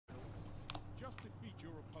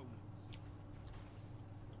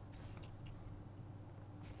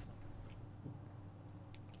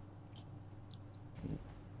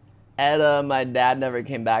And my dad never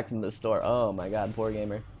came back from the store. Oh my god, poor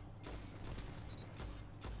gamer.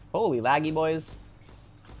 Holy laggy boys.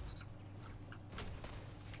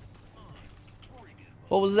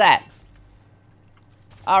 What was that?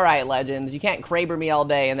 Alright, legends. You can't Kraber me all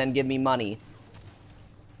day and then give me money.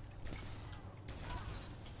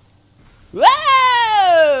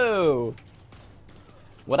 Whoa!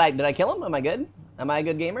 Did I kill him? Am I good? Am I a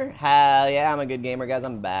good gamer? Hell yeah, I'm a good gamer, guys.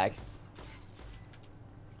 I'm back.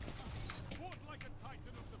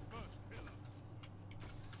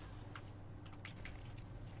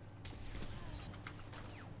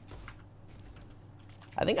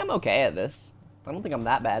 I think I'm okay at this. I don't think I'm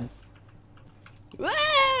that bad.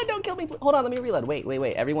 Ah, don't kill me. Hold on, let me reload.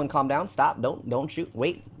 Wait. Everyone calm down. Stop. Don't shoot.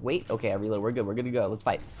 Wait. Okay, I reload. We're good. We're good to go. Let's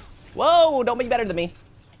fight. Whoa, don't make better than me.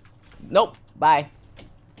 Nope. Bye.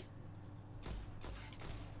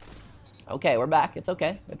 Okay, we're back. It's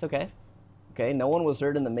okay. It's okay. Okay, no one was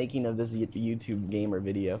hurt in the making of this YouTube gamer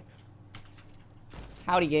video.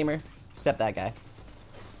 Howdy, gamer. Except that guy.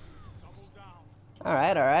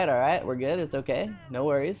 Alright. We're good. It's okay. No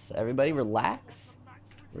worries. Everybody relax.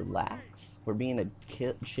 Relax. We're being a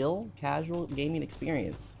chill, casual gaming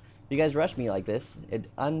experience. If you guys rush me like this, it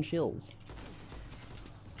unchills.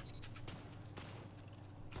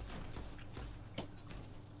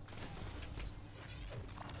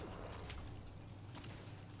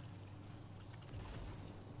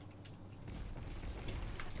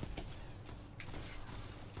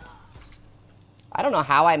 I don't know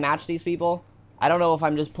how I match these people. I don't know if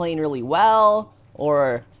I'm just playing really well,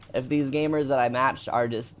 or if these gamers that I matched are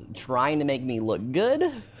just trying to make me look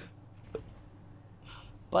good.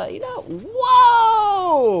 But, you know,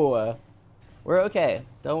 whoa! We're okay.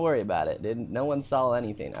 Don't worry about it. No one saw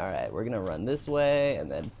anything. Alright, we're gonna run this way,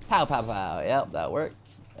 and then pow, pow, pow. Yep, that worked.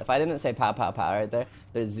 If I didn't say pow, pow, pow right there,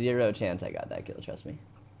 there's zero chance I got that kill, trust me.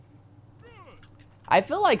 I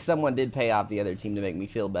feel like someone did pay off the other team to make me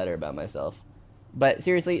feel better about myself. But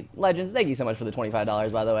seriously, Legends, thank you so much for the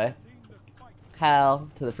 $25, by the way. Hell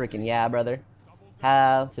to the freaking yeah, brother.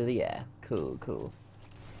 Hell to the yeah. Cool, cool.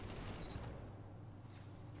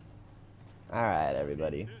 Alright,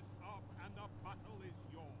 everybody.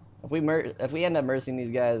 If we end up mercing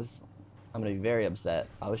these guys, I'm gonna be very upset.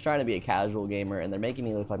 I was trying to be a casual gamer, and they're making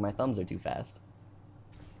me look like my thumbs are too fast.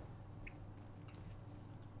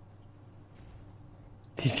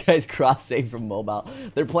 These guys cross-save from mobile.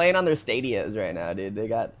 They're playing on their Stadias right now, dude. They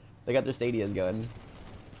got their Stadias going.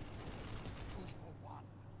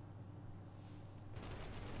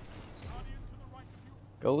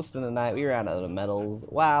 Ghost in the night. We ran out of medals.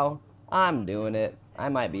 Wow. I'm doing it. I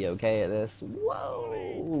might be okay at this.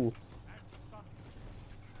 Whoa.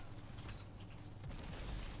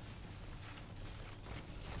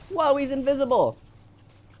 Whoa, he's invisible.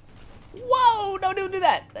 Whoa, don't do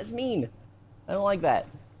that. That's mean. I don't like that.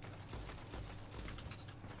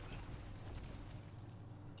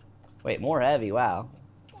 Wait, more heavy. Wow.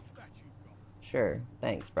 Sure.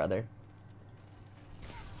 Thanks, brother.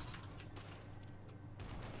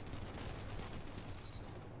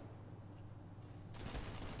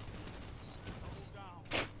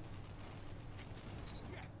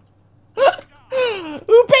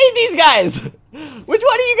 Who paid these guys? Which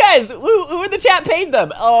one of you guys? Who in the chat paid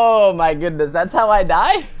them? Oh my goodness, that's how I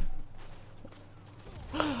die?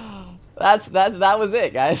 That was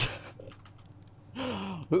it, guys.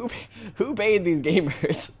 Who paid these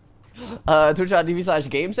gamers?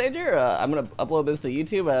 Twitch.tv/Gamesager. I'm gonna upload this to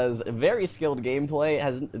YouTube as very skilled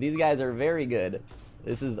gameplay. These guys are very good.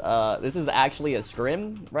 This is actually a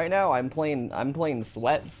scrim right now. I'm playing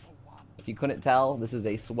sweats. If you couldn't tell, this is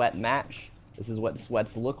a sweat match. This is what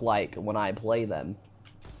sweats look like when I play them.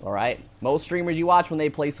 Alright? Most streamers you watch when they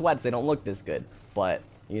play sweats, they don't look this good. But,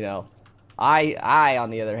 you know, I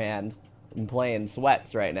on the other hand, am playing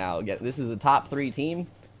sweats right now. This is a top 3 team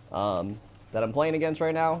that I'm playing against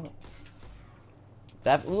right now.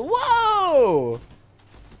 Whoa!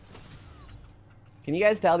 Can you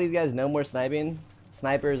guys tell these guys no more sniping?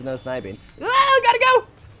 Snipers, no sniping. Ah, gotta go!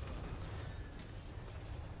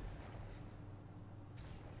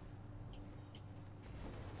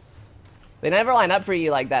 They never line up for you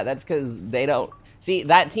like that. That's because they don't... See,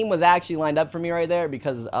 that team was actually lined up for me right there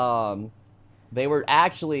because they were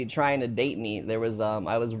actually trying to date me. There was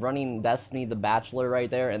I was running Destiny the Bachelor right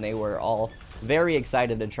there, and they were all very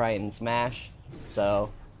excited to try and smash. So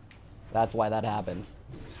that's why that happened.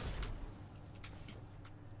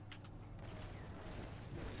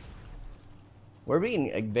 We're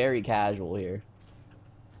being very casual here.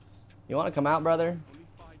 You want to come out, brother?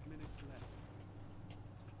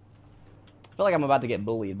 I feel like I'm about to get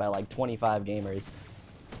bullied by like 25 gamers.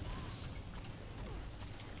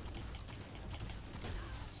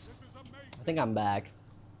 I think I'm back.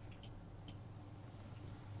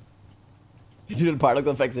 You doing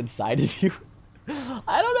particle effects inside of you?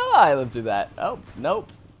 I don't know how I lived through that. Oh,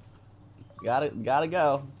 nope. Gotta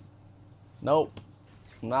go. Nope.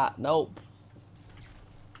 Nope.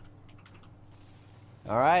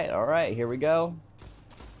 Alright, here we go.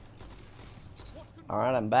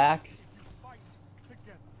 Alright, I'm back.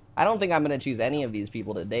 I don't think I'm gonna choose any of these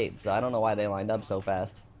people to date, so I don't know why they lined up so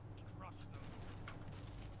fast.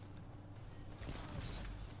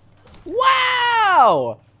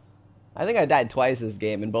 Wow! I think I died twice this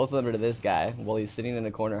game, and both of them are to this guy, while he's sitting in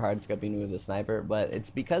a corner hard-scoping me with a sniper, but it's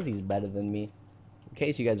because he's better than me, in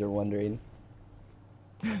case you guys are wondering.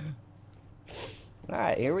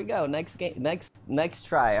 Alright, here we go. Next game, next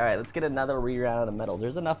try. Alright, let's get another re-round of medals.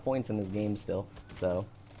 There's enough points in this game still, so.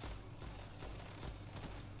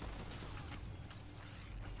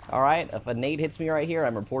 Alright, if a nade hits me right here,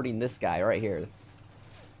 I'm reporting this guy right here.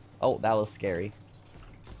 Oh, that was scary.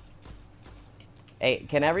 Hey,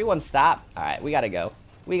 can everyone stop? Alright, we gotta go.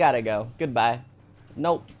 We gotta go. Goodbye.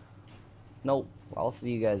 Nope. Nope. I'll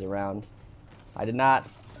see you guys around. I did not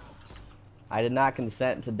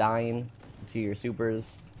consent to dying to your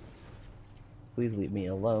supers. Please leave me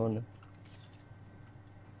alone.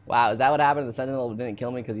 Wow, is that what happened? The Sentinel didn't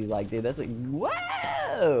kill me because he's like, dude, that's like,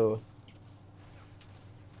 whoa!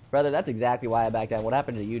 Brother, that's exactly why I backed down. What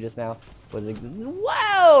happened to you just now was like,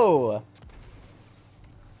 whoa!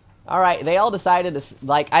 Alright, they all decided to,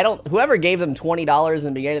 like, whoever gave them $20 in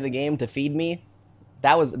the beginning of the game to feed me,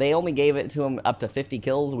 they only gave it to them up to 50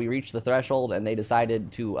 kills. We reached the threshold, and they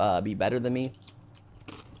decided to be better than me.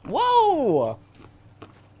 Whoa!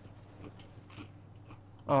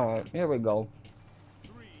 Alright, here we go.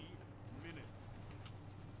 3 minutes.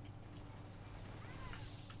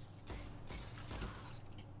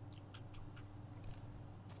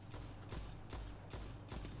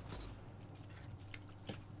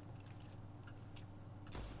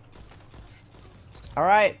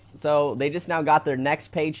 Alright, so they just now got their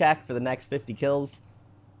next paycheck for the next 50 kills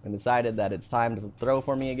and decided that it's time to throw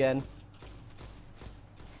for me again.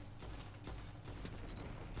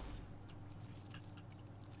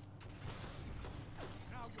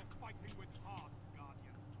 Now you're fighting with heart,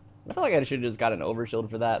 Guardian. I feel like I should have just got an overshield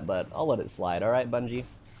for that, but I'll let it slide. Alright, Bungie?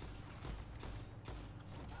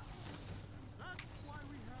 That's why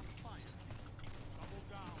we have fire. Double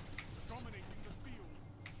down, dominating the field.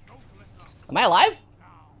 No glitter. Am I alive? Down.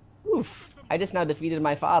 Oof. I just now defeated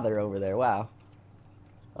my father over there. Wow.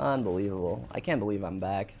 Unbelievable. I can't believe I'm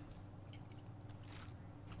back.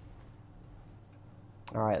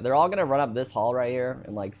 Alright, they're all going to run up this hall right here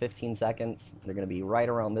in like 15 seconds. They're going to be right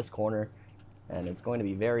around this corner. And it's going to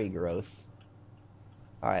be very gross.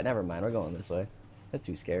 Alright, never mind. We're going this way. That's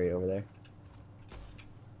too scary over there.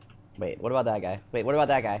 Wait, what about that guy? Wait, what about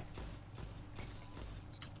that guy?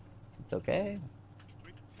 It's okay.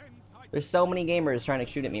 With 10 titans, There's so many gamers trying to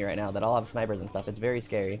shoot at me right now that all have snipers and stuff. It's very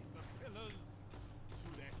scary. the pillars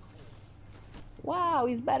to their core. Wow,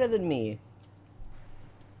 he's better than me.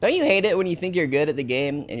 Don't you hate it when you think you're good at the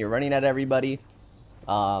game and you're running at everybody?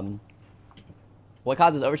 What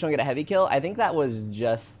causes Overshield to get a heavy kill? I think that was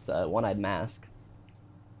just One-Eyed Mask.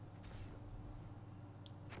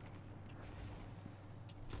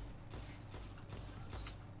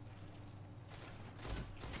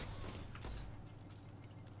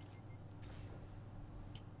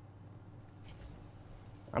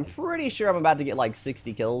 I'm pretty sure I'm about to get like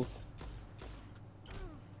 60 kills.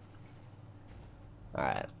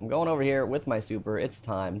 Alright, I'm going over here with my super. It's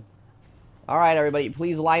time. Alright, everybody,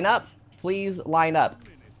 please line up. Please line up. 1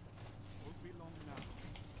 minute. Won't be long now.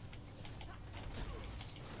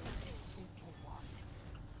 2 for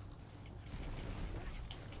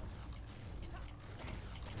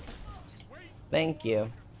 1. Wait. Thank you.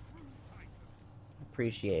 True titan.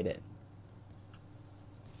 Appreciate it.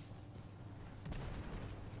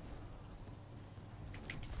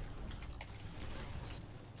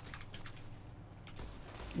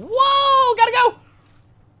 Whoa! Gotta go!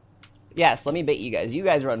 Yes, let me bait you guys. You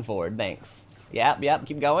guys run forward. Thanks. Yep, yep.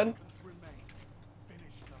 Keep going. Remain. Finish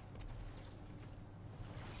them.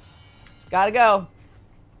 Gotta go.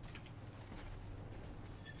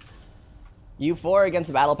 You for against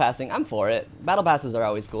the battle passing? I'm for it. Battle passes are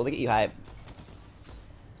always cool. They get you hype.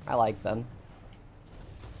 I like them.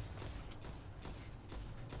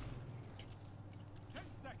 10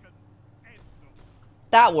 seconds. End them.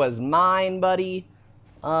 That was mine, buddy.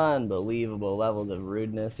 Unbelievable levels of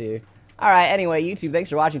rudeness here. Alright, anyway, YouTube,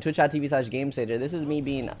 thanks for watching. Twitch.tv/Gamesager. This is me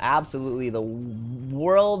being absolutely the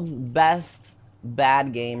world's best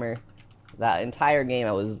bad gamer. That entire game,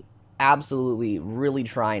 I was absolutely really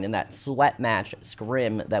trying in that sweat match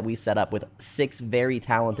scrim that we set up with 6 very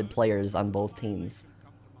talented players on both teams.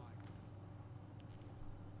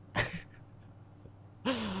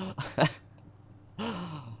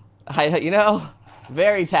 You know,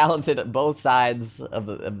 very talented at both sides of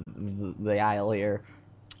the aisle here.